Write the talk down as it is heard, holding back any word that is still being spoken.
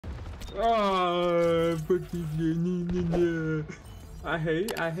Oh, I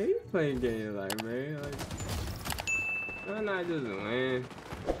hate playing games like, man. Like, why not just win?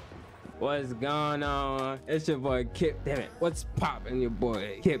 What's going on? It's your boy Kip. Damn it, what's poppin', your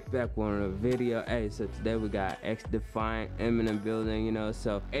boy Kip back on a video. Hey, so today we got XDefiant in the building, you know.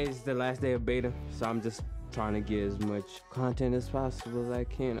 So it's the last day of beta, so I'm just trying to get as much content as possible as I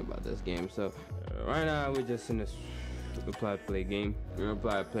can about this game. So right now we're just in this play game. We're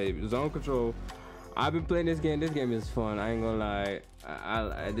gonna play zone control. I've been playing this game. This game is fun. I ain't gonna lie.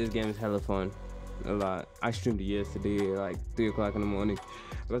 This game is hella fun. A lot. I streamed it yesterday at like 3 o'clock in the morning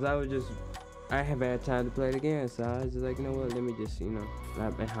because I haven't had time to play it again. So I was just like, you know what? Let me just,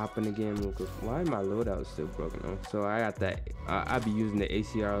 I've been hopping the game real quick. Why is my loadout still broken on? So I got that. I be using the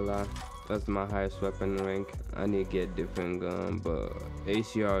ACR a lot. That's my highest weapon rank. I need to get a different gun, but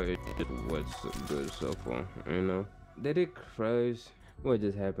ACR is what's good so far. You know? Did it froze? What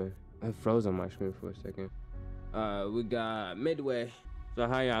just happened? It froze on my screen for a second. We got Midway. So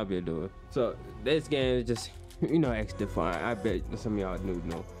how y'all been doing? So this game is just, XDefiant. I bet some of y'all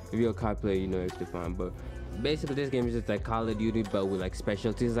know. If you're a COD player, you know XDefiant. But basically this game is just like Call of Duty, but with like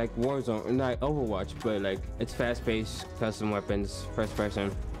specialties like Warzone, and like Overwatch, but like it's fast-paced, custom weapons, first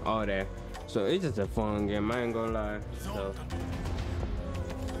person, all that. So it's just a fun game, I ain't gonna lie. So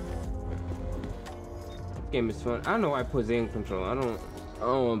this game is fun. I don't know why I put zone control. I don't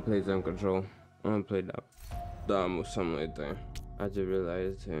want to play zone control. I want to play Dom or something like that. I just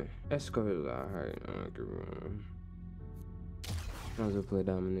realized Esco is alright. I was gonna play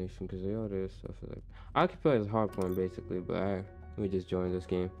domination because all this stuff is like I could play as hardpoint basically, but we just joined this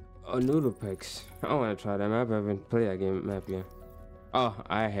game. Oh, Noodle Picks. I want to try that map. I haven't played that map yet. Oh,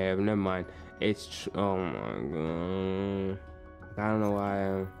 I have. Never mind. It's oh my god. I don't know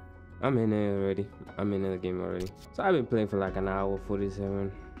why I'm in there already. I'm in the game already. So I've been playing for like an hour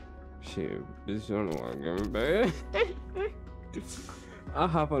 47. Shit, this don't know why I'm getting bad. I'll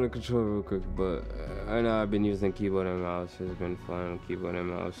hop on the controller real quick, but I know I've been using keyboard and mouse. It's been fun, keyboard and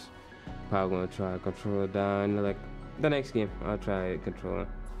mouse. Probably gonna try controller down. Like the next game, I'll try controller.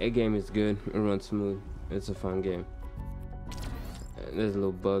 A game is good. It runs smooth. It's a fun game. There's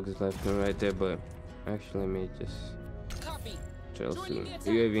little bugs left and right there, but actually, let me just trail soon.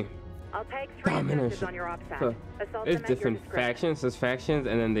 UAV. I'll take 3 objectives on your op side. So, it's different factions. There's factions,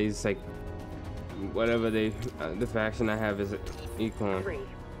 and then there's like whatever the faction I have is equal. 3,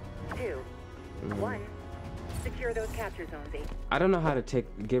 2, 1. Secure those capture zones. I don't know how to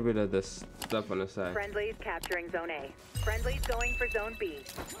get rid of this stuff on the side. Friendlies capturing zone A. Friendlies going for zone B.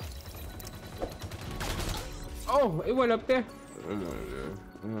 Oh, it went up there. Oh my god.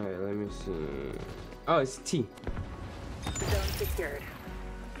 Alright, let me see. Oh, it's T. Zone secured.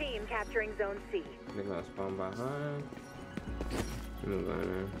 Team capturing zone C. They're gonna spawn behind. I'm going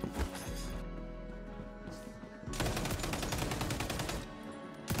there.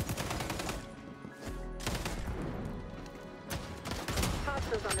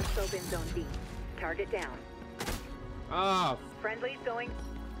 Hostiles on the scope in zone B. Target down. Oh. Friendlies going.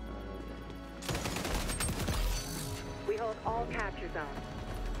 We hold all capture zones.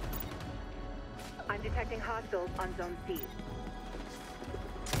 I'm detecting hostiles on zone C.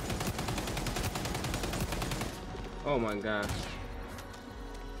 Oh my god.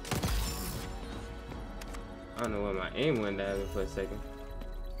 I don't know where my aim went at for a second.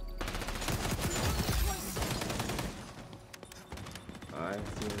 Oh, I see.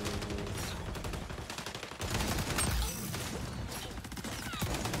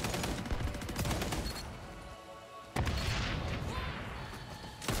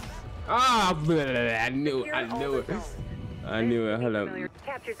 Ah, I knew it. I knew it. Hold up.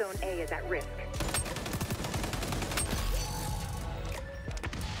 Capture zone A is at risk.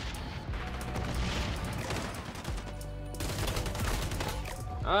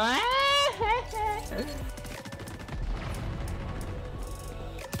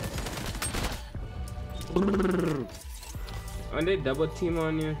 When they double team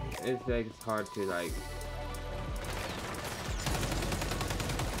on you, it's like it's hard to like.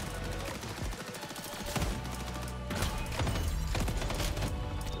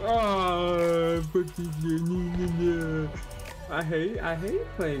 Oh, I hate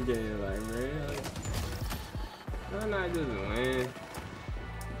playing games like, man. Like, why not just win?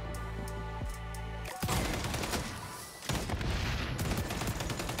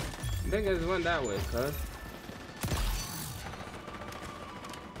 Niggas went that way, cuz.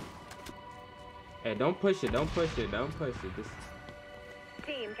 Hey, don't push it. Just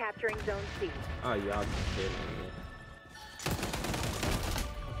Team capturing zone C. oh, y'all just kidding me.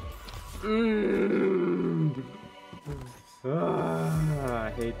 I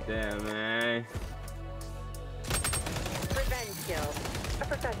hate that, man. Revenge kill. A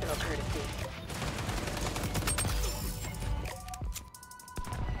professional courtesy.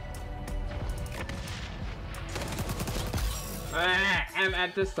 I'm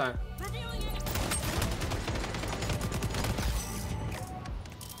at this time.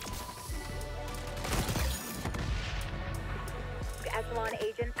 Echelon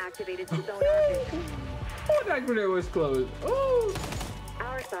agent activated sonar vision. Oh, that grenade was closed. Oh.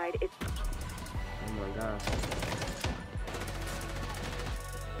 Our side is. Oh my god.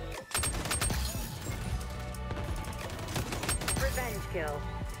 Revenge kill.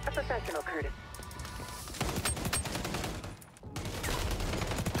 A professional courtesy.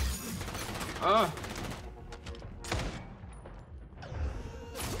 Oh.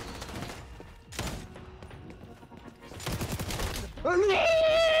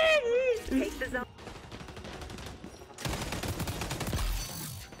 Take the zone.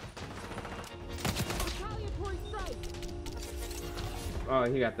 Oh,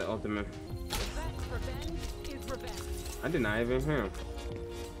 he got the ultimate. Revenge is revenge. I did not even hear him.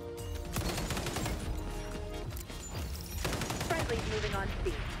 Friendly's moving on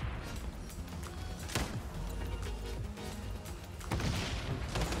speed.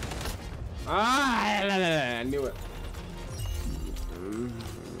 Ah, I knew it.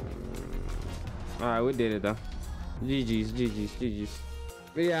 All right, we did it though. GG's, GG's, GG's.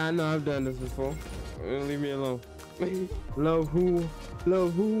 But yeah, I know I've done this before. Leave me alone.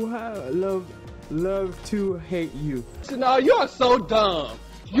 love to hate you. No, you are so dumb.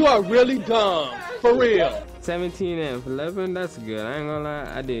 You are really dumb. For real. 17 and 11, that's good. I ain't gonna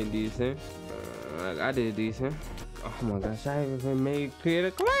lie, I did decent. I did decent. Oh my gosh, I even made create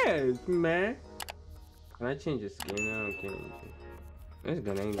a class, man. Can I change the skin? I don't care. This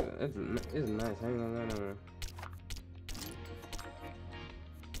gun ain't good. It's nice. I ain't gonna lie to you.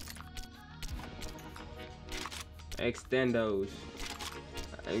 Extendos.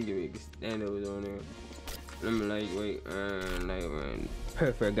 I give me extendos on there. Let me lightweight and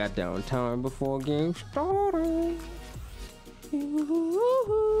perfect. Got downtown before game started. I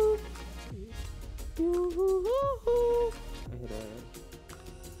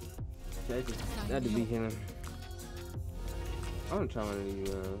hit that. That to be him. I don't try one of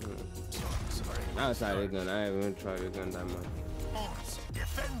these. Outside the gun, I haven't tried the gun that much.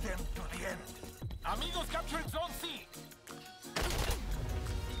 Defend them to the end. Amigos capturing zone C.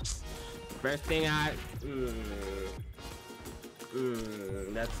 First thing I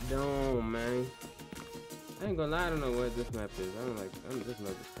that's dumb, man. I ain't gonna lie, I don't know what this map is. I'm this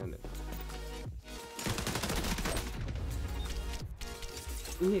map is kinda.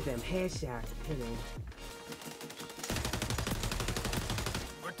 You need them headshots, you know.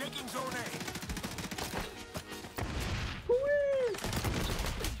 We're taking zone A.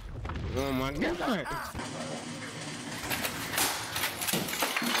 Oh my god.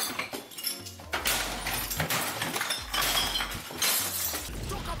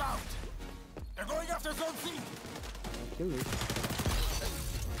 Talk about. They're going after zone C.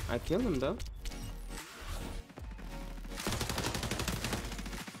 I killed him though.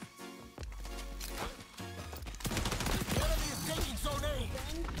 The enemy is taking zone A.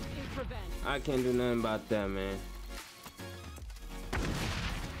 Revenge is revenge. I can't do nothing about that, man.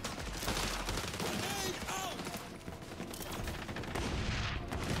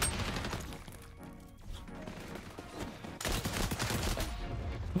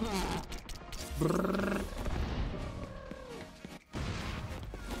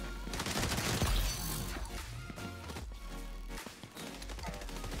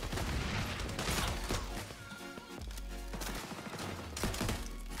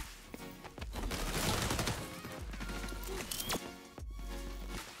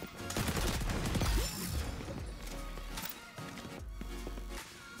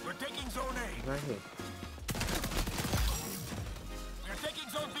 We're taking zone A. Right here. We're taking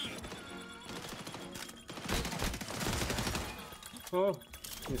zone B. Oh,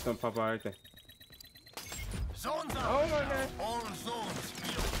 he's gonna pop out right there. Zones are Oh my god. all zones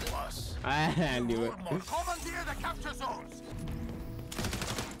belong to us. I knew it. Commandeer the capture zones.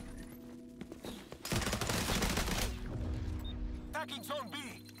 Attacking zone B.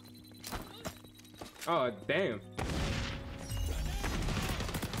 Oh, damn.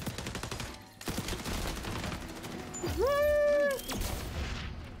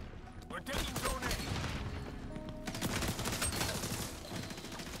 We're taking zone A.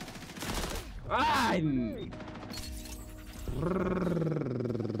 Ah!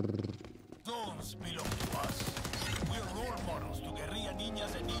 Zones belong to us. We're role models to guerrilla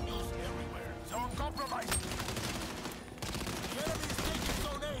niñas and niños everywhere. Zone compromised. The enemy is taking zone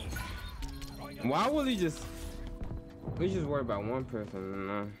Why will he just? We just worry about one person.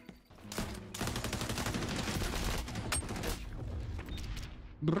 No.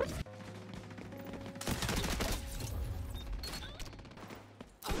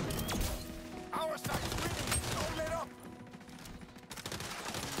 Our side's winning. Don't let up.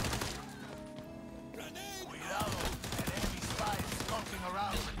 Cuidado. An enemy spy is skulking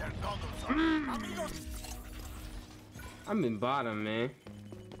around with their goggles on. Amigos. I'm in bottom, man.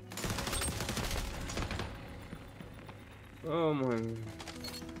 Oh my.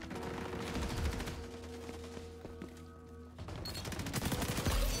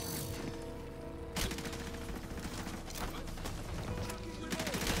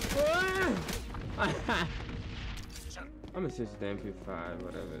 I'm gonna switch to MP5,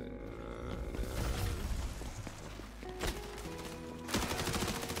 whatever.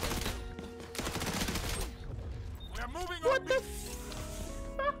 We're moving What on. the?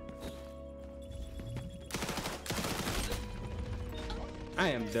 I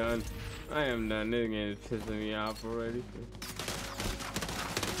am done. I am done. This game is pissing me off already.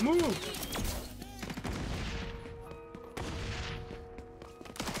 Move!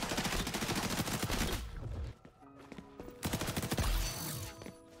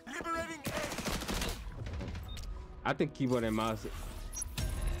 Liberating A. I think keyboard and mouse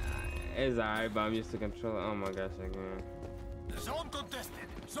is alright, but I'm used to controller. Oh my gosh, again. Zone contested.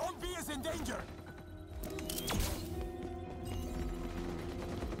 Zone B is in danger.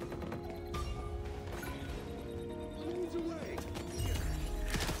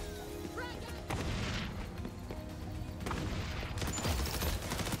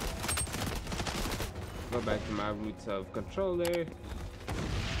 Go back to my roots of controller.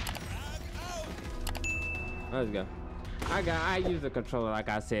 Let's go. I use the controller like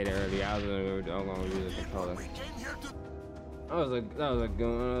I said earlier. I'm gonna use the controller. We came here to. That was a good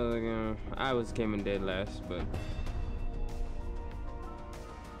one. I was came in dead last, but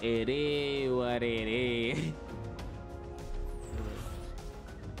it is what it is.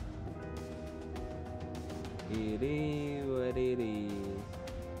 It is what it is.